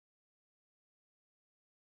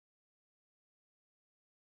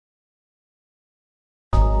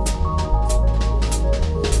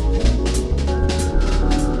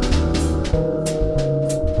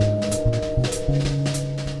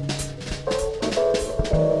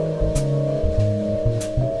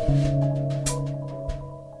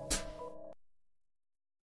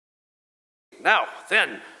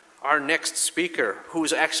then, our next speaker, who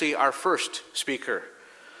is actually our first speaker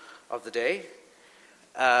of the day.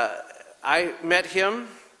 I met him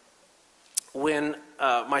when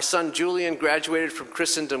my son Julian graduated from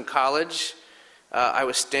Christendom College. I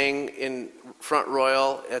was staying in Front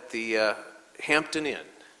Royal at the Hampton Inn,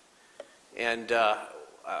 and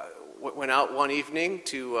went out one evening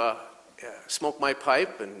to smoke my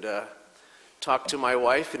pipe and talk to my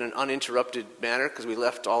wife in an uninterrupted manner, because we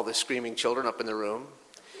left all the screaming children up in the room.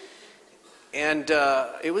 And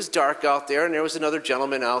it was dark out there, and there was another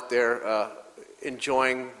gentleman out there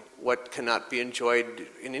enjoying what cannot be enjoyed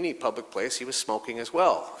in any public place. He was smoking as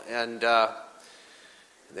well. And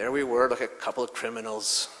there we were, like a couple of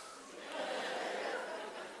criminals.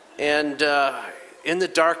 And in the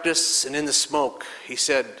darkness and in the smoke, he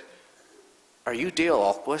said, "Are you Dale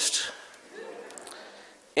Ahlquist?"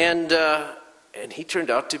 And he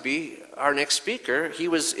turned out to be our next speaker. He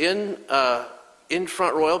was in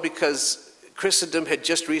Front Royal because Christendom had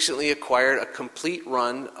just recently acquired a complete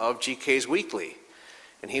run of GK's Weekly.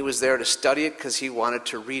 And he was there to study it because he wanted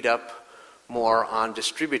to read up more on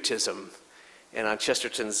distributism and on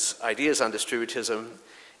Chesterton's ideas on distributism.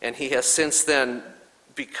 And he has since then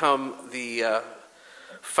become the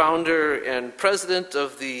founder and president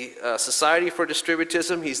of the Society for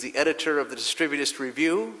Distributism. He's the editor of the Distributist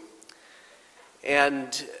Review,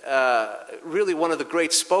 and really one of the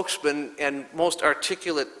great spokesmen and most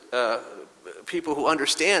articulate people who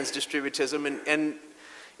understands distributism, and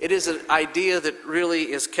it is an idea that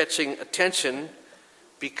really is catching attention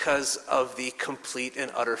because of the complete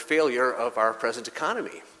and utter failure of our present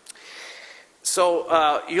economy.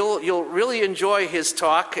 So you'll really enjoy his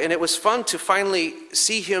talk, and it was fun to finally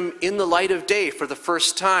see him in the light of day for the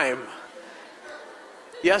first time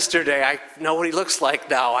yesterday. I know what he looks like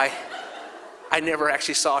now. I never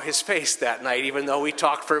actually saw his face that night, even though we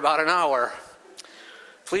talked for about an hour.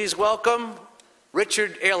 Please welcome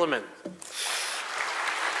Richard Aleman.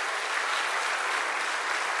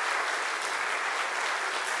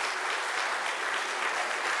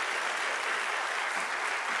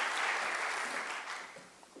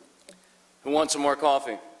 Who wants some more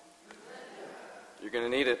coffee? You're going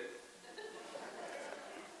to need it.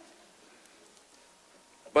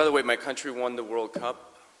 By the way, my country won the World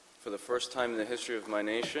Cup for the first time in the history of my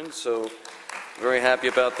nation, so very happy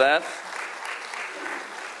about that.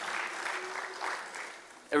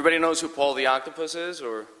 Everybody knows who Paul the Octopus is,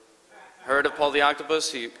 or heard of Paul the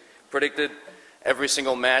Octopus? He predicted every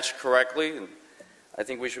single match correctly, and I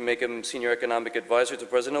think we should make him senior economic advisor to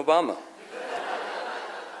President Obama.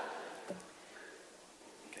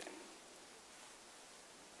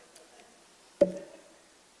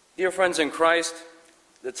 Dear friends in Christ,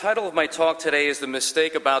 the title of my talk today is The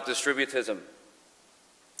Mistake About Distributism.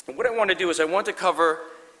 And what I want to do is I want to cover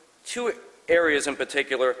two areas in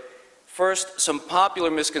particular. First, some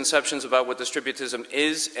popular misconceptions about what distributism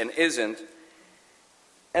is and isn't.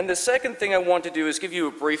 And the second thing I want to do is give you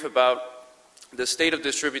a brief about the state of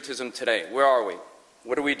distributism today. Where are we?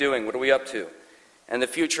 What are we doing? What are we up to? And the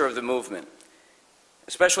future of the movement.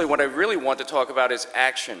 Especially what I really want to talk about is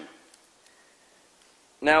action.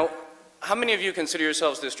 Now, how many of you consider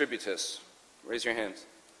yourselves distributists? Raise your hands.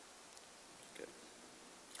 Good.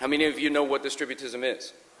 How many of you know what distributism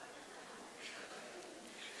is?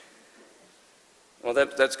 Well,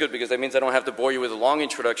 that's good, because that means I don't have to bore you with a long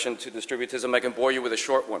introduction to distributism. I can bore you with a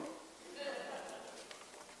short one.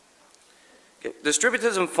 Okay.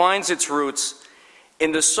 Distributism finds its roots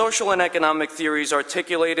in the social and economic theories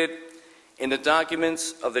articulated in the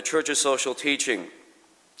documents of the Church's social teaching,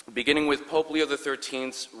 beginning with Pope Leo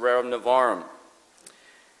XIII's Rerum Novarum.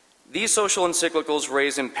 These social encyclicals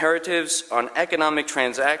raise imperatives on economic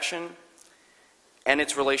transaction and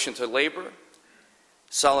its relation to labor,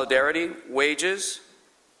 solidarity, wages,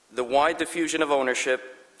 the wide diffusion of ownership,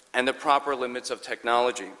 and the proper limits of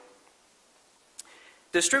technology.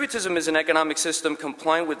 Distributism is an economic system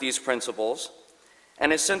compliant with these principles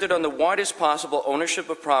and is centered on the widest possible ownership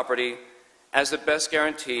of property as the best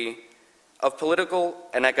guarantee of political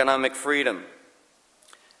and economic freedom.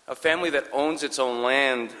 A family that owns its own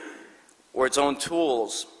land or its own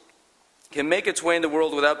tools can make its way in the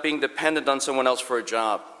world without being dependent on someone else for a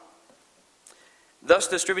job. Thus,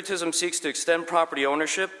 distributism seeks to extend property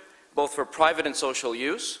ownership, both for private and social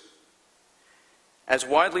use, as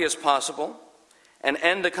widely as possible, and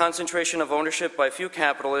end the concentration of ownership by a few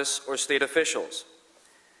capitalists or state officials.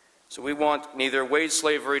 So we want neither wage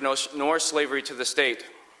slavery nor slavery to the state.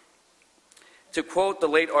 To quote the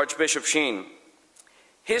late Archbishop Sheen,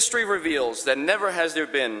 "History reveals that never has there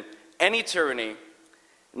been any tyranny,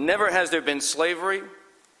 never has there been slavery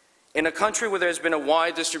in a country where there's been a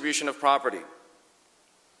wide distribution of property.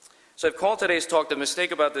 So I've called today's talk The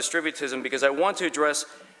Mistake About Distributism because I want to address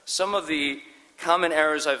some of the common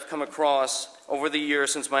errors I've come across over the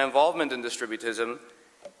years since my involvement in distributism.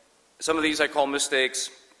 Some of these I call mistakes,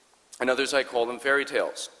 and others I call them fairy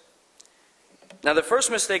tales. Now, the first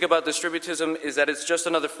mistake about distributism is that it's just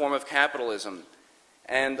another form of capitalism.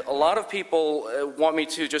 And a lot of people want me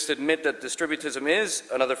to just admit that distributism is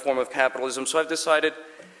another form of capitalism, so I've decided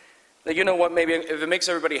that, you know what, maybe if it makes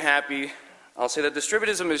everybody happy, I'll say that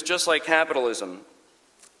distributism is just like capitalism,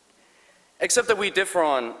 except that we differ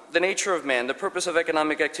on the nature of man, the purpose of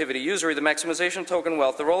economic activity, usury, the maximization of token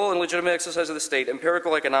wealth, the role and legitimate exercise of the state,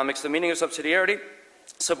 empirical economics, the meaning of subsidiarity,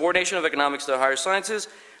 subordination of economics to the higher sciences,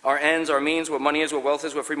 our ends, our means, what money is, what wealth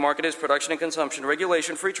is, what free market is, production and consumption,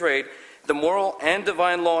 regulation, free trade, the moral and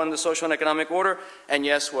divine law and the social and economic order, and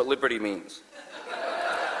yes, what liberty means.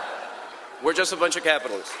 We're just a bunch of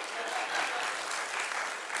capitalists.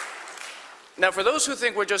 Now, for those who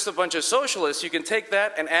think we're just a bunch of socialists, you can take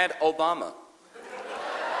that and add Obama.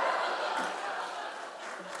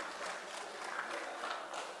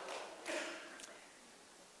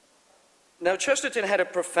 Now, Chesterton had a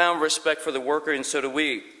profound respect for the worker, and so do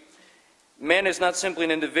we. Man is not simply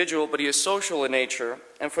an individual, but he is social in nature,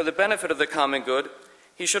 and for the benefit of the common good,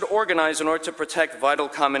 he should organize in order to protect vital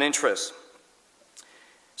common interests.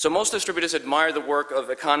 So most distributists admire the work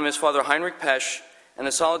of economist Father Heinrich Pesch and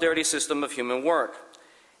the solidarity system of human work.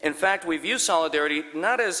 In fact, we view solidarity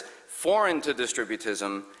not as foreign to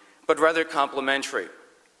distributism, but rather complementary.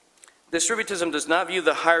 Distributism does not view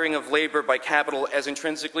the hiring of labor by capital as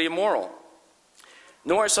intrinsically immoral,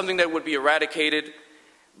 nor as something that would be eradicated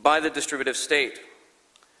by the distributive state.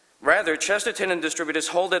 Rather, Chesterton and distributists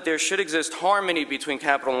hold that there should exist harmony between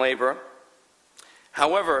capital and labor.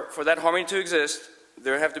 However, for that harmony to exist,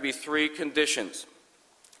 there have to be three conditions.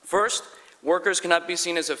 First, workers cannot be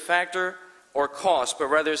seen as a factor or cost, but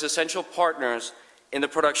rather as essential partners in the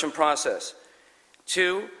production process.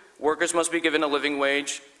 Two, workers must be given a living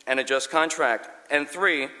wage and a just contract. And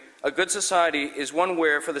three, a good society is one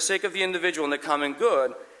where, for the sake of the individual and the common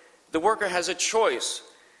good, the worker has a choice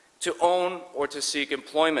to own or to seek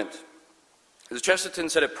employment. As Chesterton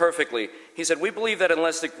said it perfectly, he said, "We believe that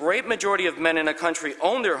unless the great majority of men in a country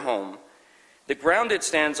own their home, the ground it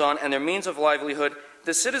stands on, and their means of livelihood,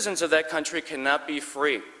 the citizens of that country cannot be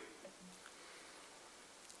free."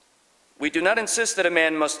 We do not insist that a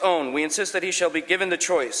man must own. We insist that he shall be given the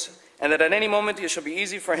choice, and that at any moment it shall be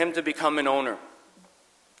easy for him to become an owner.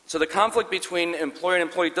 So the conflict between employer and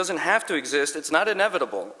employee doesn't have to exist. It's not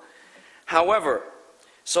inevitable. However,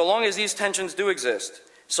 so long as these tensions do exist,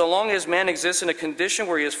 so long as man exists in a condition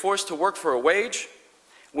where he is forced to work for a wage,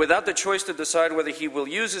 without the choice to decide whether he will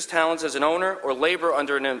use his talents as an owner or labor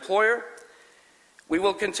under an employer, we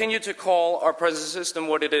will continue to call our present system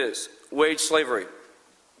what it is: wage slavery.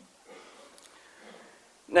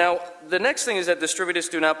 Now, the next thing is that distributists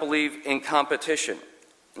do not believe in competition.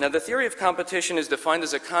 Now, the theory of competition is defined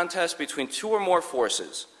as a contest between two or more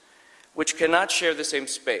forces which cannot share the same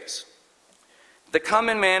space. The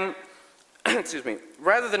common man,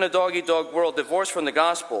 rather than a dog-eat-dog world divorced from the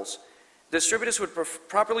Gospels, distributists would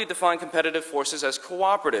properly define competitive forces as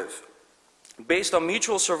cooperative, based on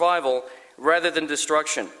mutual survival rather than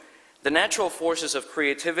destruction, the natural forces of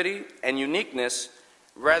creativity and uniqueness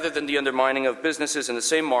rather than the undermining of businesses in the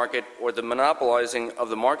same market or the monopolizing of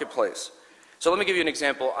the marketplace. So let me give you an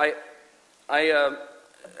example.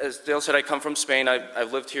 As Dale said, I come from Spain.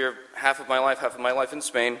 I've lived here half of my life in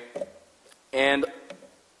Spain. And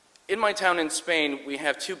in my town in Spain, we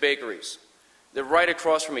have two bakeries. They're right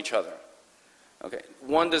across from each other. Okay.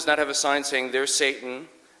 One does not have a sign saying there's Satan,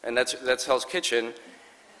 and that's Hell's Kitchen,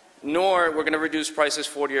 nor we're going to reduce prices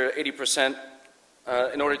 40 or 80%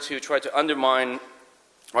 in order to try to undermine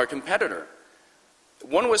our competitor.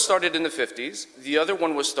 One was started in the 50s, the other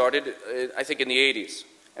one was started, I think, in the 80s,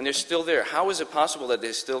 and they're still there. How is it possible that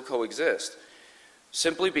they still coexist?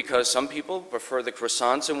 Simply because some people prefer the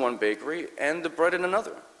croissants in one bakery and the bread in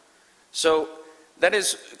another. So that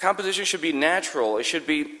is, competition should be natural. It should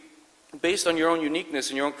be based on your own uniqueness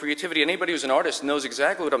and your own creativity. Anybody who's an artist knows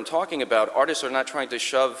exactly what I'm talking about. Artists are not trying to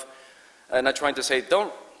shove, not trying to say,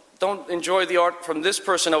 don't enjoy the art from this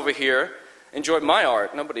person over here. Enjoy my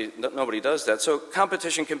art. Nobody does that. So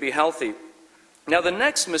competition can be healthy. Now, the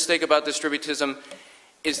next mistake about distributism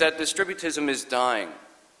is that distributism is dying.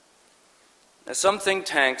 Now, some think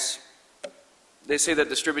tanks, they say that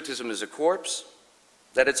distributism is a corpse,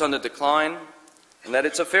 that it's on the decline, and that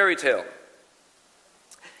it's a fairy tale.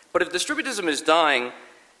 But if distributism is dying,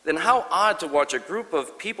 then how odd to watch a group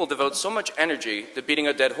of people devote so much energy to beating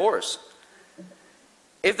a dead horse.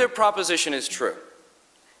 If their proposition is true,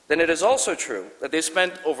 then it is also true that they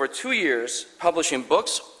spent over 2 years publishing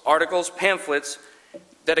books, articles, pamphlets,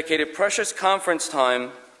 dedicated precious conference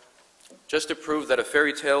time just to prove that a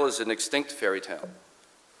fairy tale is an extinct fairy tale.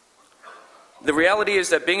 The reality is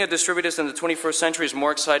that being a distributist in the 21st century is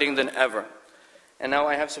more exciting than ever. And now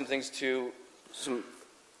I have some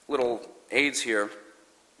little aids here.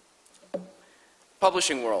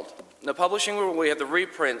 Publishing world. In the publishing world, we have the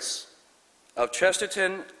reprints of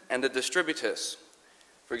Chesterton and the Distributists.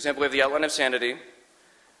 For example, we have The Outline of Sanity.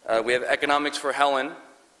 We have Economics for Helen.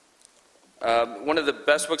 One of the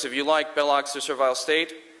best books, if you like, Belloc's The Servile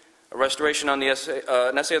State, an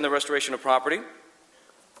essay on the restoration of property.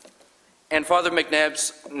 And Father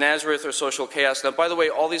McNabb's Nazareth or Social Chaos. Now, by the way,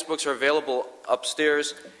 all these books are available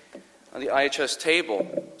upstairs on the IHS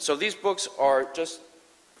table. So these books are just,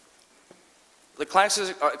 the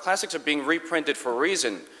classics are being reprinted for a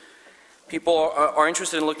reason. People are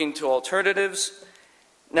interested in looking to alternatives.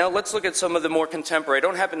 Now let's look at some of the more contemporary. I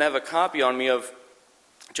don't happen to have a copy on me of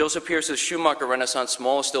Joseph Pierce's Schumacher Renaissance,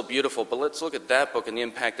 Small is Still Beautiful, but let's look at that book and the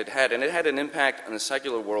impact it had. And it had an impact on the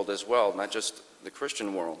secular world as well, not just the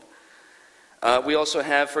Christian world. We also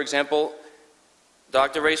have, for example,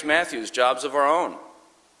 Dr. Race Matthews, Jobs of Our Own.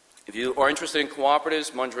 If you are interested in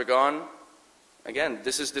cooperatives, Mondragon, again,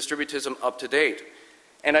 this is Distributism up to date.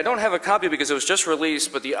 And I don't have a copy because it was just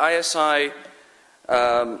released, but the ISI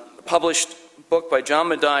published book by John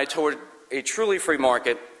Maddai, Toward a Truly Free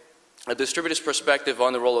Market, a distributist perspective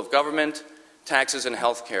on the role of government, taxes, and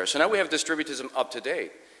healthcare. So now we have distributism up to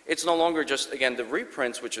date. It's no longer just, again, the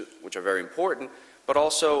reprints, which are very important, but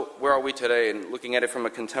also where are we today and looking at it from a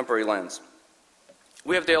contemporary lens.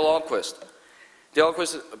 We have Dale Ahlquist. Dale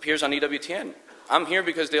Ahlquist appears on EWTN. I'm here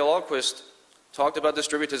because Dale Ahlquist talked about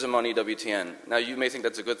distributism on EWTN. Now you may think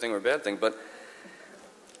that's a good thing or a bad thing, but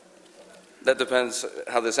that depends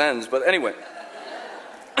how this ends. But anyway,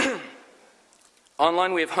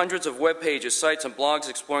 online we have hundreds of web pages, sites, and blogs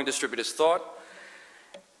exploring distributist thought,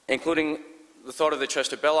 including the thought of the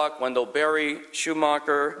Chester Belloc, Wendell Berry,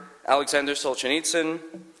 Schumacher, Alexander Solzhenitsyn,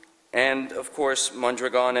 and of course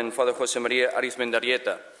Mondragon and Father Jose Maria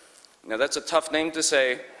Arizmendarrieta. Now that's a tough name to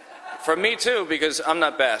say for me too, because I'm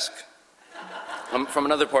not Basque. I'm from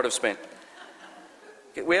another part of Spain.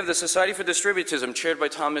 We have the Society for Distributism, chaired by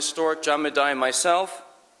Thomas Stork, John Maddai, and myself.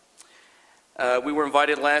 We were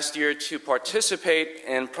invited last year to participate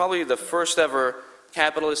in probably the first ever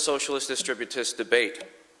capitalist socialist distributist debate.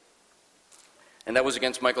 And that was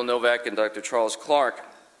against Michael Novak and Dr. Charles Clark.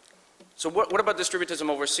 So what about distributism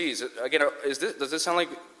overseas? Again, does this sound like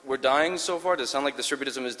we're dying so far? Does it sound like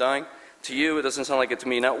distributism is dying? To you, it doesn't sound like it to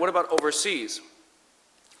me. Now, what about overseas?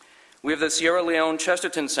 We have the Sierra Leone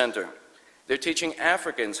Chesterton Center. They're teaching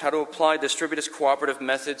Africans how to apply distributist cooperative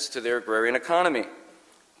methods to their agrarian economy,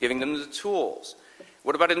 giving them the tools.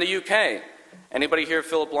 What about in the UK? Anybody here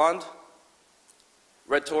Philip Blond?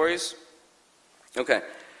 Red Tories? Okay.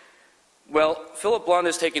 Well, Philip Blond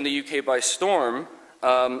is taking the UK by storm,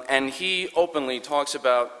 and he openly talks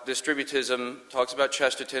about distributism, talks about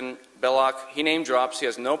Chesterton, Belloc. He name drops. He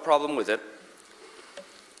has no problem with it.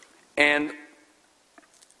 And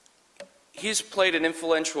he's played an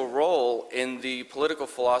influential role in the political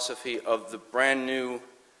philosophy of the brand new,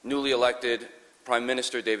 newly elected Prime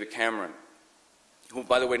Minister David Cameron, who,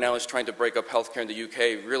 by the way, now is trying to break up healthcare in the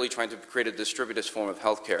UK, really trying to create a distributist form of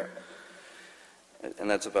healthcare. And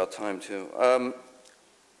that's about time, too.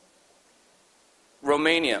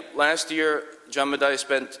 Romania. Last year, John Maddai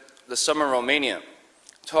spent the summer in Romania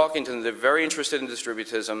talking to them. They're very interested in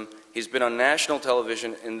distributism. He's been on national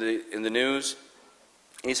television in the news.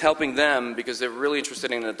 He's helping them because they're really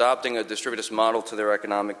interested in adopting a distributist model to their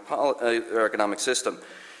economic system.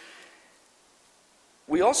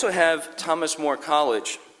 We also have Thomas More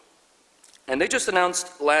College, and they just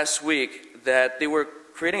announced last week that they were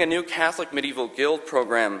creating a new Catholic medieval guild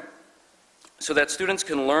program so that students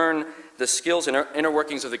can learn the skills and inner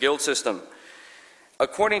workings of the guild system.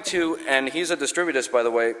 According to, and he's a distributist, by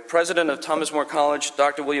the way, president of Thomas More College,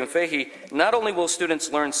 Dr. William Fahey, not only will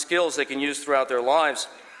students learn skills they can use throughout their lives,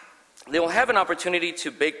 they will have an opportunity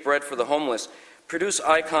to bake bread for the homeless, produce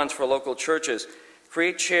icons for local churches,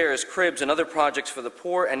 create chairs, cribs, and other projects for the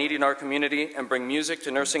poor and needy in our community, and bring music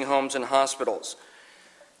to nursing homes and hospitals.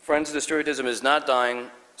 Friends, distributism is not dying.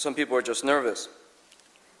 Some people are just nervous.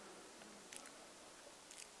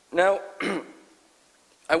 Now,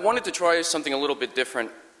 I wanted to try something a little bit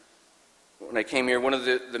different when I came here. One of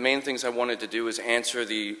the main things I wanted to do is answer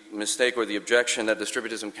the mistake or the objection that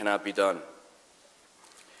distributism cannot be done.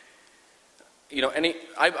 You know,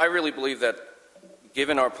 I really believe that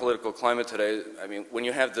given our political climate today, I mean, when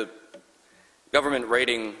you have the government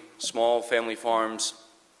raiding small family farms,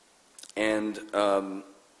 and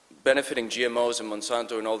benefiting GMOs and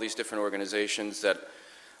Monsanto and all these different organizations that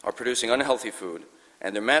are producing unhealthy food,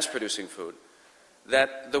 and they're mass-producing food,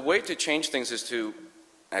 that the way to change things is to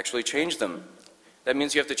actually change them. That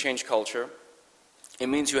means you have to change culture. It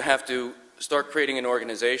means you have to start creating an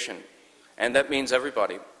organization, and that means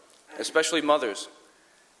everybody, especially mothers,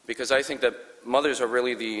 because I think that mothers are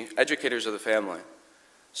really the educators of the family.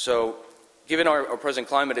 So given our present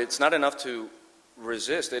climate, it's not enough to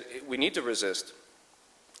resist. We need to resist,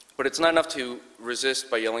 but it's not enough to resist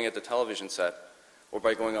by yelling at the television set or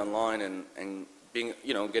by going online and being,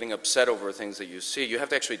 getting upset over things that you see. You have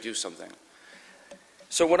to actually do something.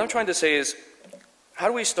 So what I'm trying to say is, how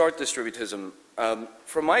do we start distributism?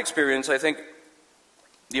 From my experience, I think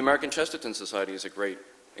the American Chesterton Society is a great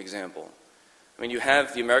example. I mean, you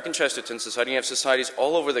have the American Chesterton Society, you have societies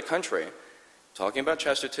all over the country talking about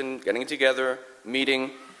Chesterton, getting together,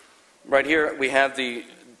 meeting. Right here, we have the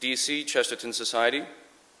DC Chesterton Society.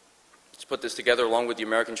 Let's put this together along with the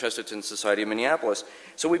American Chesterton Society in Minneapolis.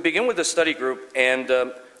 So we begin with a study group, and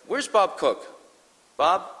where's Bob Cook?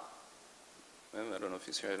 Bob? I don't know if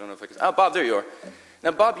he's here. I don't know if I can. Oh, Bob, there you are.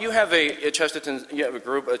 Now, Bob, you have a Chesterton, you have a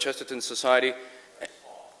group, a Chesterton Society,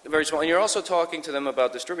 very small, and you're also talking to them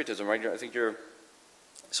about distributism, right? I think you're.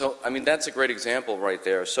 So, I mean, that's a great example right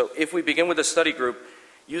there. So, if we begin with a study group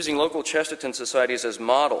using local Chesterton societies as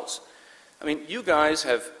models, I mean, you guys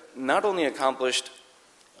have not only accomplished,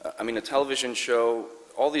 a television show,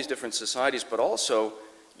 all these different societies, but also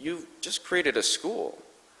you've just created a school.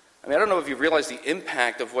 I mean, I don't know if you realize the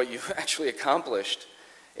impact of what you've actually accomplished.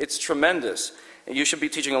 It's tremendous. And you should be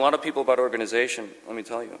teaching a lot of people about organization, let me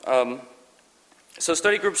tell you. So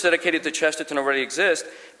study groups dedicated to Chesterton already exist,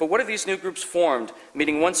 but what if these new groups formed,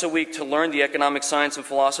 meeting once a week to learn the economic science and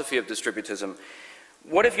philosophy of distributism?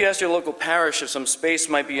 What if you asked your local parish if some space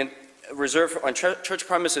might be reserved on church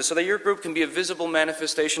premises so that your group can be a visible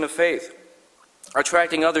manifestation of faith,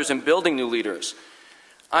 attracting others and building new leaders?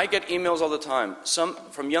 I get emails all the time, some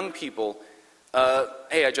from young people,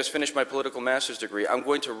 hey, I just finished my political master's degree. I'm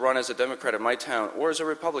going to run as a Democrat in my town, or as a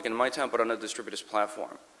Republican in my town, but on a distributist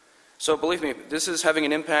platform. So believe me, this is having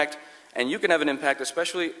an impact, and you can have an impact,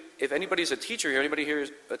 especially if anybody's a teacher here. Anybody here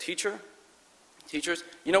is a teacher? Teachers?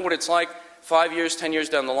 You know what it's like 5 years, 10 years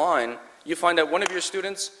down the line, you find out one of your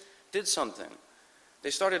students did something. They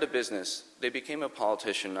started a business. They became a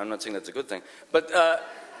politician. I'm not saying that's a good thing, but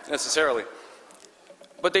necessarily.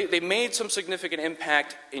 But they made some significant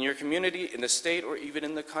impact in your community, in the state, or even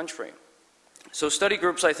in the country. So study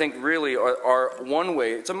groups, I think, really are one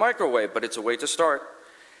way. It's a microwave, but it's a way to start.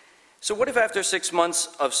 So what if after 6 months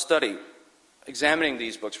of study, examining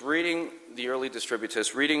these books, reading the early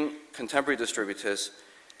distributists, reading contemporary distributists,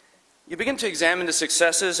 you begin to examine the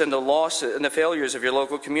successes and the losses and the failures of your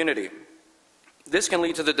local community? This can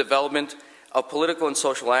lead to the development of political and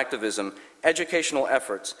social activism, educational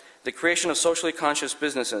efforts, the creation of socially conscious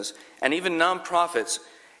businesses, and even nonprofits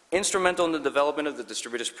instrumental in the development of the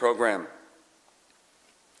distributist program.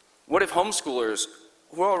 What if homeschoolers,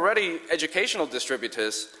 who are already educational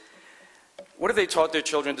distributists, what if they taught their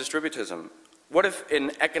children distributism? What if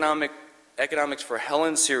an Economics for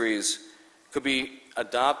Helen series could be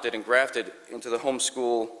adopted and grafted into the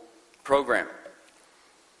homeschool program?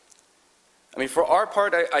 I mean, for our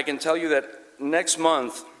part, I can tell you that next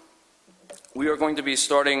month, we are going to be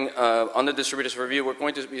starting on the Distributist Review. We're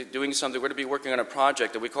going to be doing something. We're going to be working on a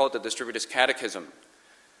project that we call it the Distributist Catechism.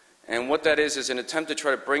 And what that is an attempt to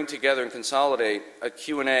try to bring together and consolidate a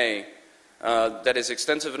Q&A that is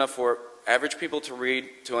extensive enough for average people to read,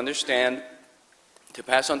 to understand, to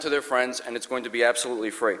pass on to their friends, and it's going to be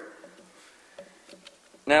absolutely free.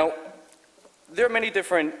 Now, there are many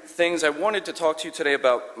different things. I wanted to talk to you today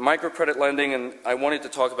about microcredit lending, and I wanted to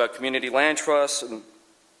talk about community land trusts, and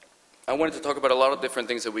I wanted to talk about a lot of different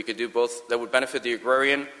things that we could do, both that would benefit the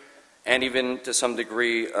agrarian and even to some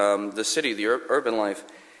degree the city, the urban life.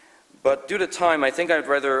 But due to time, I think I'd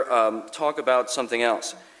rather talk about something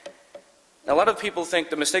else. Now, a lot of people think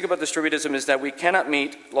the mistake about distributism is that we cannot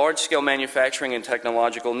meet large-scale manufacturing and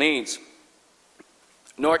technological needs,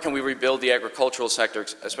 nor can we rebuild the agricultural sector,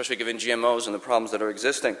 especially given GMOs and the problems that are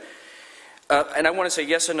existing. And I want to say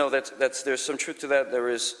yes and no, there's some truth to that, there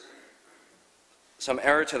is some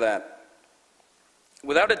error to that.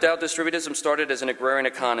 Without a doubt, distributism started as an agrarian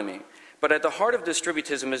economy, but at the heart of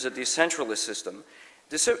distributism is a decentralist system.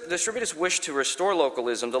 Distributists wish to restore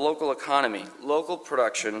localism, the local economy, local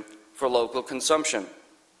production for local consumption.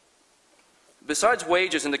 Besides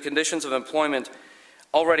wages and the conditions of employment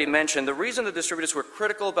already mentioned, the reason the distributists were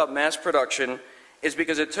critical about mass production is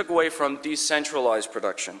because it took away from decentralized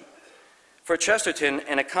production. For Chesterton,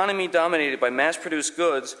 an economy dominated by mass-produced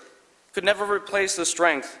goods could never replace the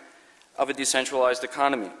strength of a decentralized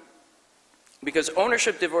economy. Because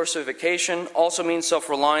ownership diversification also means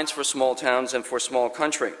self-reliance for small towns and for small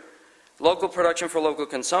country. Local production for local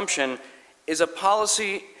consumption is a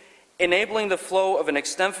policy enabling the flow of an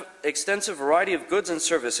extensive variety of goods and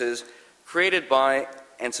services created by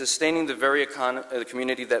and sustaining the very the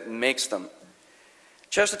community that makes them.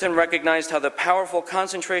 Chesterton recognized how the powerful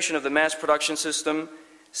concentration of the mass production system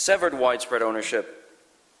severed widespread ownership,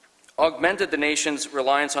 augmented the nation's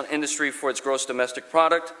reliance on industry for its gross domestic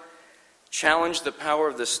product, challenged the power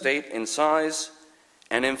of the state in size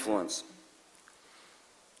and influence.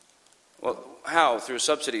 Well, how? Through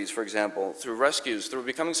subsidies, for example, through rescues, through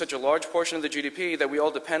becoming such a large portion of the GDP that we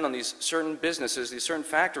all depend on these certain businesses, these certain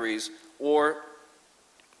factories, or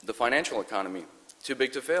the financial economy, too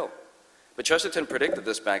big to fail. But Chesterton predicted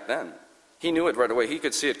this back then. He knew it right away. He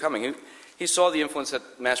could see it coming. He saw the influence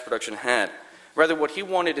that mass production had. Rather, what he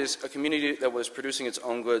wanted is a community that was producing its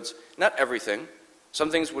own goods. Not everything. Some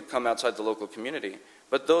things would come outside the local community.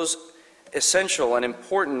 But those essential and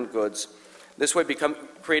important goods, this way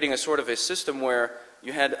creating a sort of a system where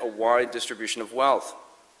you had a wide distribution of wealth.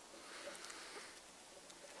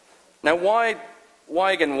 Now, why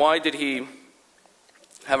did he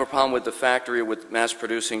have a problem with the factory, with mass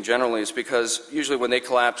producing generally? Is because usually when they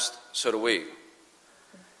collapsed, so do we.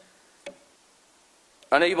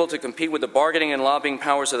 Unable to compete with the bargaining and lobbying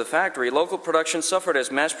powers of the factory, local production suffered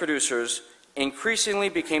as mass producers increasingly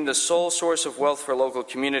became the sole source of wealth for local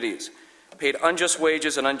communities, paid unjust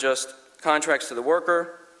wages and unjust contracts to the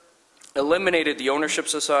worker, eliminated the ownership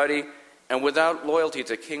society, and without loyalty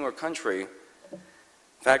to king or country,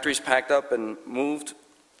 factories packed up and moved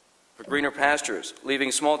for greener pastures,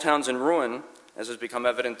 leaving small towns in ruin, as has become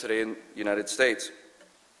evident today in the United States.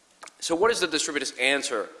 So what is the distributist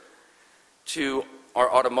answer to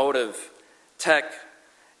our automotive, tech,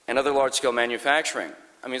 and other large-scale manufacturing?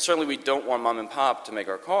 I mean, certainly we don't want mom and pop to make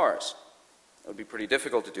our cars. It would be pretty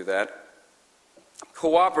difficult to do that.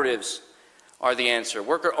 Cooperatives are the answer.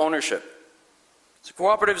 Worker ownership. So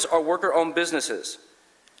cooperatives are worker-owned businesses.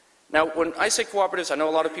 Now, when I say cooperatives, I know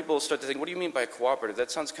a lot of people start to think, what do you mean by a cooperative?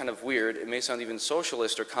 That sounds kind of weird. It may sound even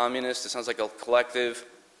socialist or communist. It sounds like a collective.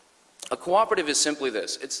 A cooperative is simply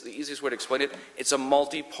this. It's the easiest way to explain it. It's a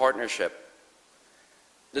multi-partnership.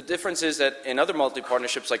 The difference is that in other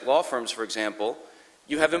multi-partnerships, like law firms, for example,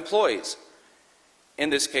 you have employees. In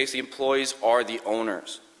this case, the employees are the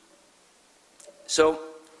owners. So,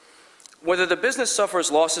 whether the business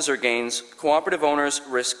suffers losses or gains, cooperative owners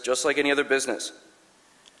risk just like any other business.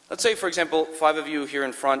 Let's say, for example, 5 of you here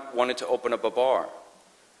in front wanted to open up a bar.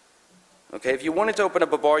 Okay, if you wanted to open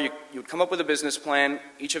up a bar, you would come up with a business plan.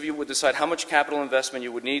 Each of you would decide how much capital investment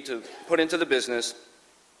you would need to put into the business.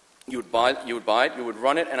 You would buy it, you would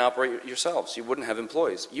run it and operate it yourselves. You wouldn't have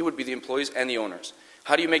employees. You would be the employees and the owners.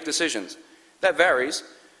 How do you make decisions? That varies.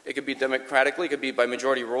 It could be democratically, it could be by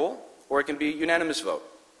majority rule, or it can be unanimous vote.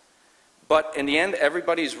 But in the end,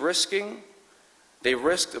 everybody's risking. They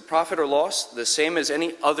risk the profit or loss the same as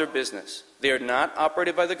any other business. They are not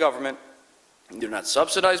operated by the government. They're not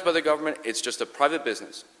subsidized by the government. It's just a private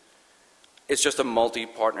business. It's just a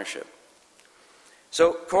multi-partnership.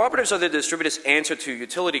 So cooperatives are the distributist answer to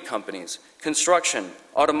utility companies, construction,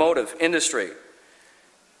 automotive, industry,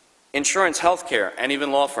 insurance, healthcare, and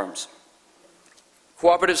even law firms.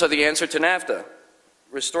 Cooperatives are the answer to NAFTA,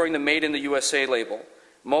 restoring the Made in the USA label,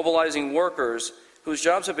 mobilizing workers whose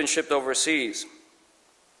jobs have been shipped overseas,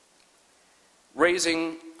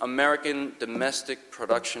 raising American domestic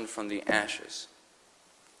production from the ashes,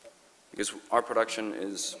 because our production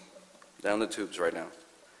is down the tubes right now.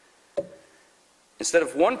 Instead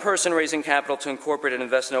of one person raising capital to incorporate and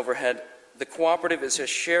invest in overhead, the cooperative is a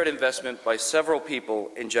shared investment by several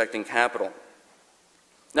people injecting capital.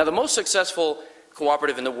 Now, the most successful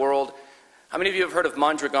cooperative in the world, how many of you have heard of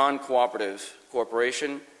Mondragon Cooperative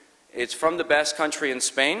Corporation? It's from the Basque Country in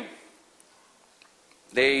Spain.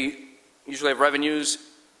 They usually have revenues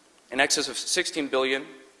in excess of 16 billion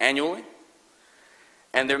annually.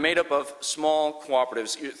 And they're made up of small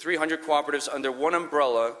cooperatives, 300 cooperatives under one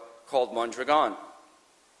umbrella called Mondragon.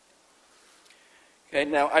 Okay,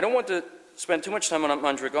 now, I don't want to spend too much time on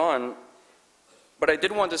Mondragon, but I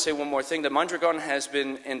did want to say one more thing, that Mondragon has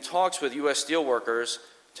been in talks with U.S. steelworkers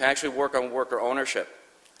to actually work on worker ownership.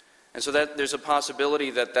 And so that there's a possibility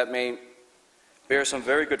that that may bear some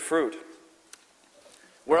very good fruit.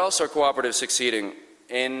 Where else are cooperatives succeeding?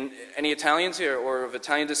 In any Italians here or of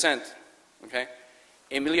Italian descent? Okay?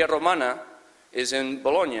 Emilia Romagna is in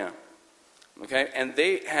Bologna. Okay? And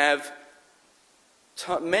they have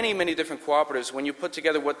many, many different cooperatives. When you put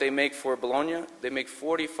together what they make for Bologna, they make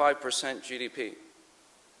 45% GDP.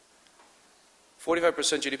 45%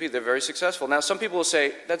 GDP, they're very successful. Now, some people will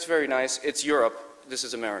say, that's very nice, it's Europe, this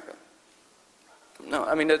is America. No,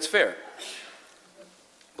 I mean, that's fair.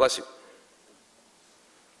 Bless you.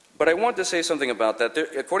 But I want to say something about that.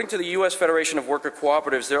 According to the U.S. Federation of Worker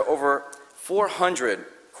Cooperatives, there are over 400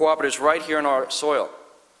 cooperatives right here on our soil.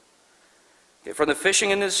 Okay, from the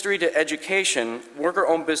fishing industry to education,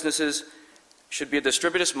 worker-owned businesses should be a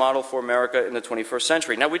distributist model for America in the 21st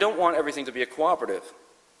century. Now, we don't want everything to be a cooperative.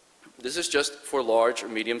 This is just for large or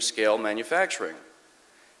medium-scale manufacturing,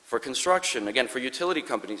 for construction, again, for utility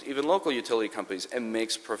companies, even local utility companies. It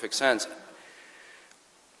makes perfect sense.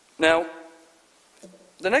 Now,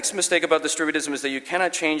 the next mistake about distributism is that you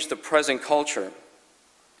cannot change the present culture.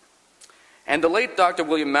 And the late Dr.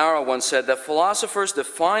 William Mara once said that philosophers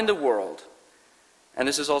define the world, and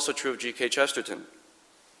this is also true of G.K. Chesterton.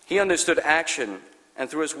 He understood action, and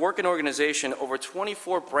through his work and organization, over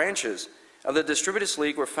 24 branches of the Distributist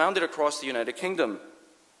League were founded across the United Kingdom.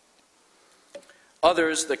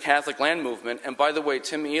 Others, the Catholic Land Movement, and by the way,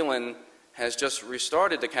 Tim Elan has just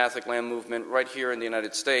restarted the Catholic Land Movement right here in the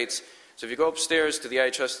United States. So if you go upstairs to the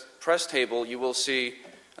IHS press table, you will see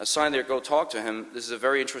a sign there, go talk to him. This is a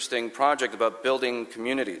very interesting project about building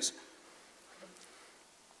communities.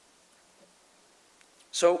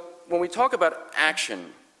 So when we talk about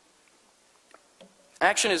action,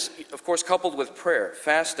 action is, of course, coupled with prayer,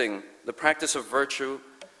 fasting, the practice of virtue,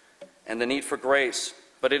 and the need for grace,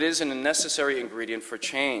 but it is a necessary ingredient for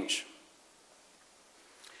change.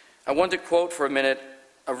 I want to quote for a minute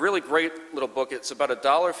a really great little book. It's about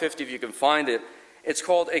 $1.50 if you can find it. It's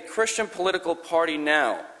called A Christian Political Party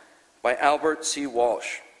Now by Albert C.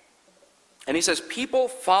 Walsh. And he says, people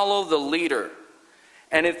follow the leader.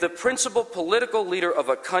 And if the principal political leader of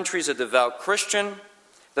a country is a devout Christian,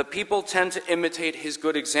 the people tend to imitate his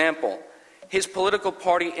good example. His political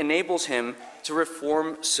party enables him to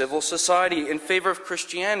reform civil society in favor of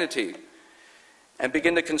Christianity and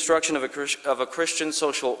begin the construction of a Christian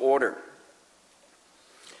social order.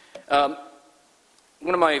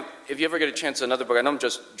 If you ever get a chance, another book, I know I'm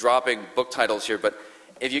just dropping book titles here, but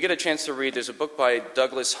if you get a chance to read, there's a book by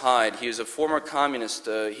Douglas Hyde. He was a former communist.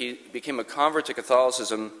 He became a convert to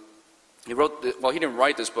Catholicism. He didn't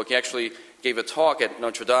write this book. He actually gave a talk at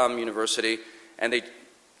Notre Dame University, and they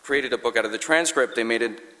created a book out of the transcript. They made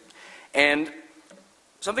it. And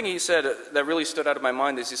something he said that really stood out of my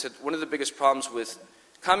mind is he said one of the biggest problems with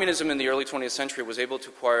communism in the early 20th century was able to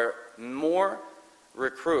acquire more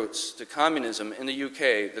recruits to communism in the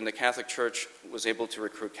UK than the Catholic Church was able to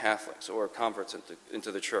recruit Catholics or converts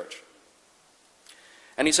into the church.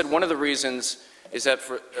 And he said one of the reasons is that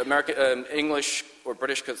for English or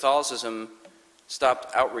British Catholicism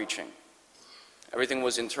stopped outreaching. Everything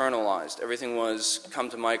was internalized. Everything was, come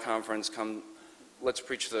to my conference, come, let's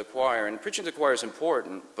preach to the choir. And preaching to the choir is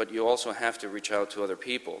important, but you also have to reach out to other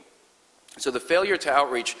people. So the failure to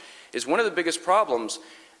outreach is one of the biggest problems.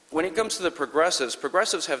 When it comes to the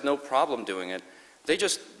progressives have no problem doing it. They're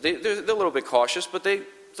a little bit cautious, but they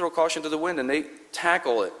throw caution to the wind and they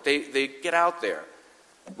tackle it. They get out there.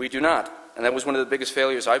 We do not. And that was one of the biggest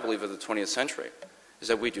failures, I believe, of the 20th century, is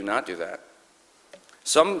that we do not do that.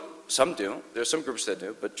 Some do. There are some groups that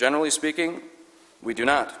do, but generally speaking, we do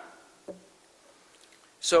not.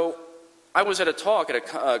 So I was at a talk at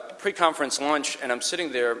a pre-conference lunch, and I'm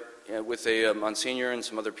sitting there with a Monsignor and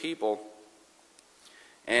some other people,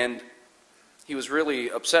 and he was really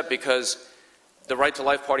upset because the Right to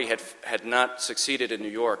Life Party had not succeeded in New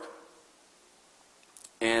York.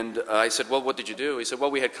 And I said, well, what did you do? He said,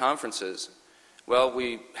 well, we had conferences. Well,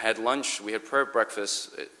 we had lunch, we had prayer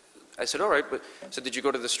breakfast. I said, all right, but I said, did you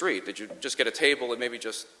go to the street? Did you just get a table and maybe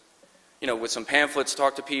just, with some pamphlets,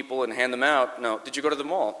 talk to people and hand them out? No. Did you go to the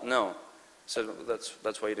mall? No. I said, well,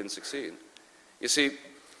 that's why you didn't succeed. You see,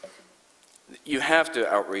 you have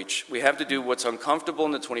to outreach. We have to do what's uncomfortable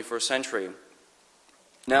in the 21st century.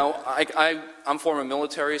 Now, I'm former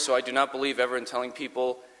military, so I do not believe ever in telling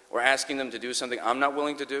people or asking them to do something I'm not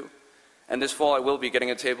willing to do. And this fall I will be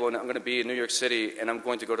getting a table, and I'm going to be in New York City, and I'm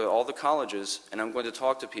going to go to all the colleges, and I'm going to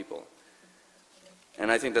talk to people.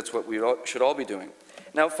 And I think that's what we should all be doing.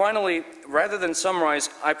 Now, finally, rather than summarize,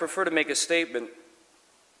 I prefer to make a statement.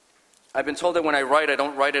 I've been told that when I write, I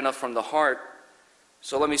don't write enough from the heart,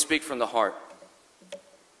 so let me speak from the heart.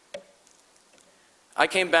 I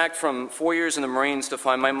came back from 4 years in the Marines to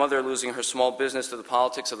find my mother losing her small business to the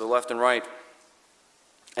politics of the left and right,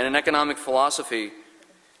 and an economic philosophy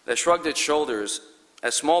that shrugged its shoulders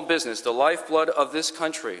as small business, the lifeblood of this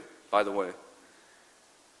country, by the way,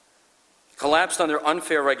 collapsed under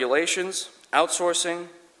unfair regulations, outsourcing,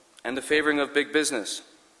 and the favoring of big business.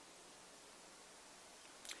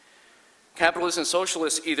 Capitalists and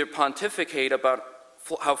socialists either pontificate about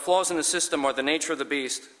how flaws in the system are the nature of the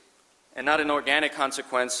beast and not an organic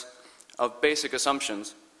consequence of basic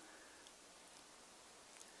assumptions,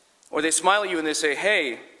 or they smile at you and they say,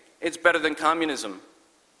 hey, it's better than communism.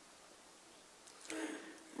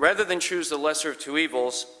 Rather than choose the lesser of two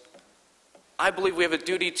evils, I believe we have a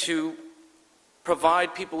duty to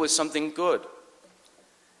provide people with something good,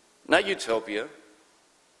 not utopia.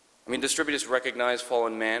 I mean, distributists recognize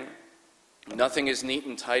fallen man. Nothing is neat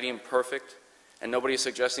and tidy and perfect, and nobody is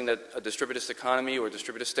suggesting that a distributist economy or a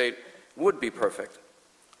distributive state would be perfect.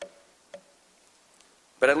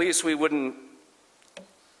 But at least we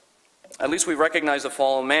recognize the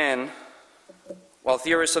fallen man, while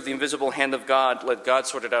theorists of the invisible hand of God let God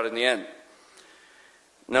sort it out in the end.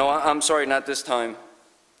 No, I'm sorry, not this time.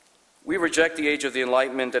 We reject the age of the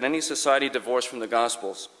Enlightenment and any society divorced from the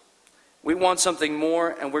Gospels. We want something more,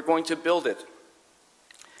 and we're going to build it.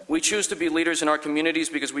 We choose to be leaders in our communities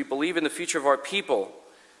because we believe in the future of our people,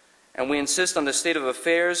 and we insist on the state of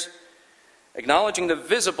affairs, acknowledging the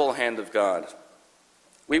visible hand of God.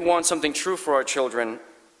 We want something true for our children,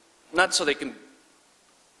 not so they can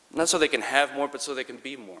have more, but so they can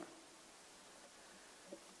be more.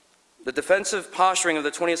 The defensive posturing of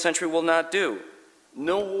the 20th century will not do.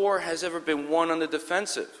 No war has ever been won on the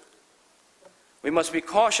defensive. We must be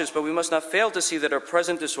cautious, but we must not fail to see that our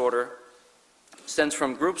present disorder stems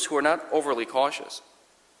from groups who are not overly cautious.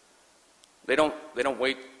 They don't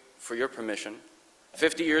wait for your permission.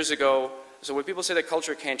 50 years ago, so when people say that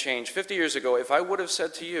culture can't change, 50 years ago, if I would have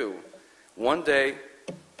said to you, one day,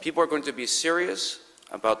 people are going to be serious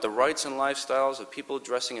about the rights and lifestyles of people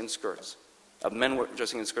dressing in skirts, of men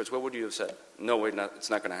dressing in skirts, what would you have said? No, wait, it's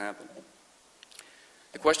not going to happen.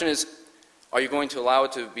 The question is, are you going to allow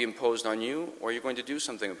it to be imposed on you, or are you going to do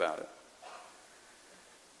something about it?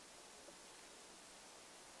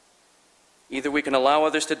 Either we can allow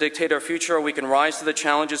others to dictate our future, or we can rise to the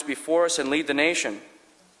challenges before us and lead the nation.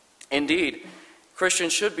 Indeed,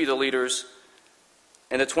 Christians should be the leaders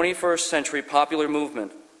in the 21st century popular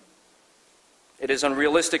movement. It is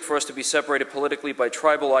unrealistic for us to be separated politically by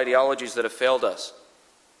tribal ideologies that have failed us.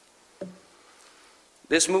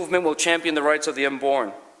 This movement will champion the rights of the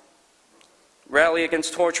unborn, rally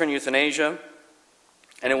against torture and euthanasia,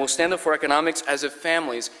 and it will stand up for economics as if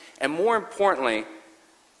families, and more importantly,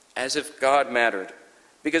 as if God mattered.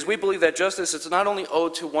 Because we believe that justice is not only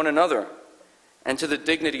owed to one another and to the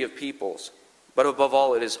dignity of peoples, but above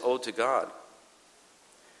all, it is owed to God.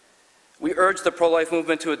 We urge the pro-life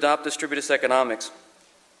movement to adopt distributist economics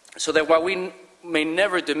so that while we may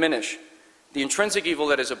never diminish the intrinsic evil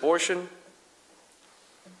that is abortion,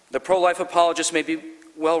 the pro-life apologists may be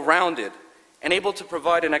well-rounded and able to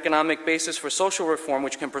provide an economic basis for social reform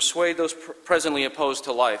which can persuade those presently opposed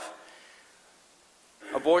to life.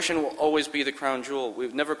 Abortion will always be the crown jewel.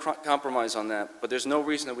 We've never compromised on that, but there's no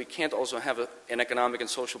reason that we can't also have an economic and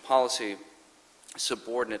social policy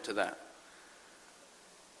subordinate to that.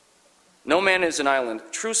 No man is an island.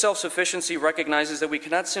 True self-sufficiency recognizes that we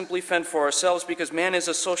cannot simply fend for ourselves because man is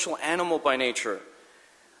a social animal by nature.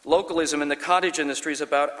 Localism in the cottage industry is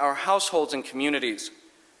about our households and communities,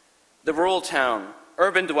 the rural town,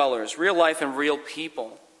 urban dwellers, real life and real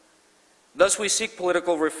people. Thus we seek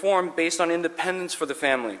political reform based on independence for the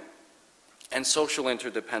family and social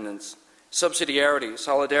interdependence, subsidiarity,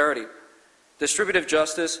 solidarity, distributive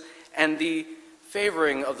justice, and the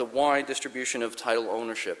favoring of the wide distribution of title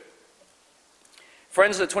ownership.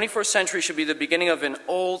 Friends, the 21st century should be the beginning of an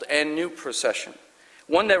old and new procession,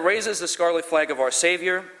 one that raises the scarlet flag of our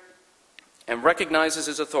Savior and recognizes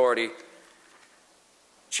his authority,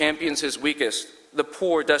 champions his weakest, the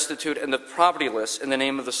poor, destitute, and the propertyless in the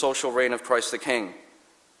name of the social reign of Christ the King.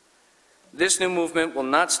 This new movement will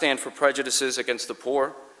not stand for prejudices against the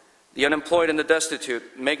poor, the unemployed, and the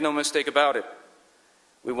destitute. Make no mistake about it.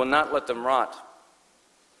 We will not let them rot.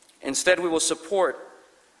 Instead, we will support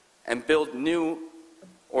and build new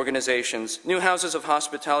organizations, new houses of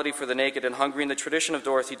hospitality for the naked and hungry in the tradition of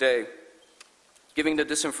Dorothy Day, giving the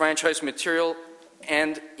disenfranchised material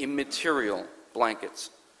and immaterial blankets.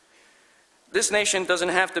 This nation doesn't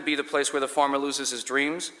have to be the place where the farmer loses his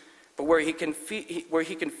dreams, but where he can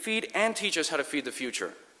feed and teach us how to feed the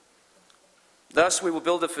future. Thus, we will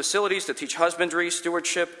build the facilities to teach husbandry,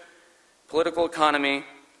 stewardship, political economy,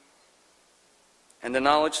 and the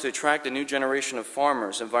knowledge to attract a new generation of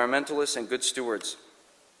farmers, environmentalists, and good stewards.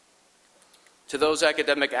 To those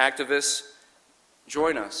academic activists,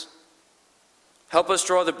 join us. Help us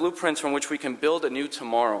draw the blueprints from which we can build a new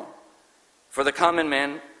tomorrow. For the common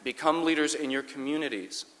man, become leaders in your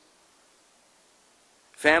communities.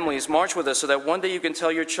 Families, march with us so that one day you can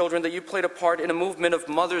tell your children that you played a part in a movement of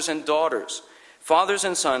mothers and daughters, fathers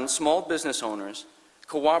and sons, small business owners,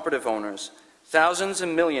 cooperative owners, thousands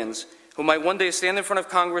and millions who might one day stand in front of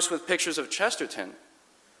Congress with pictures of Chesterton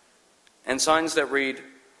and signs that read,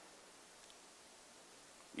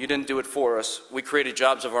 "You didn't do it for us, we created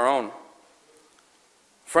jobs of our own."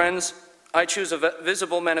 Friends, I choose a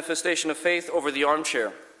visible manifestation of faith over the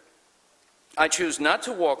armchair. I choose not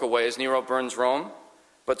to walk away as Nero burns Rome,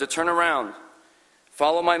 but to turn around,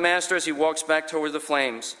 follow my master as he walks back toward the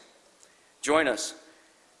flames. Join us.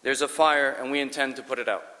 There's a fire, and we intend to put it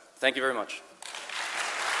out. Thank you very much.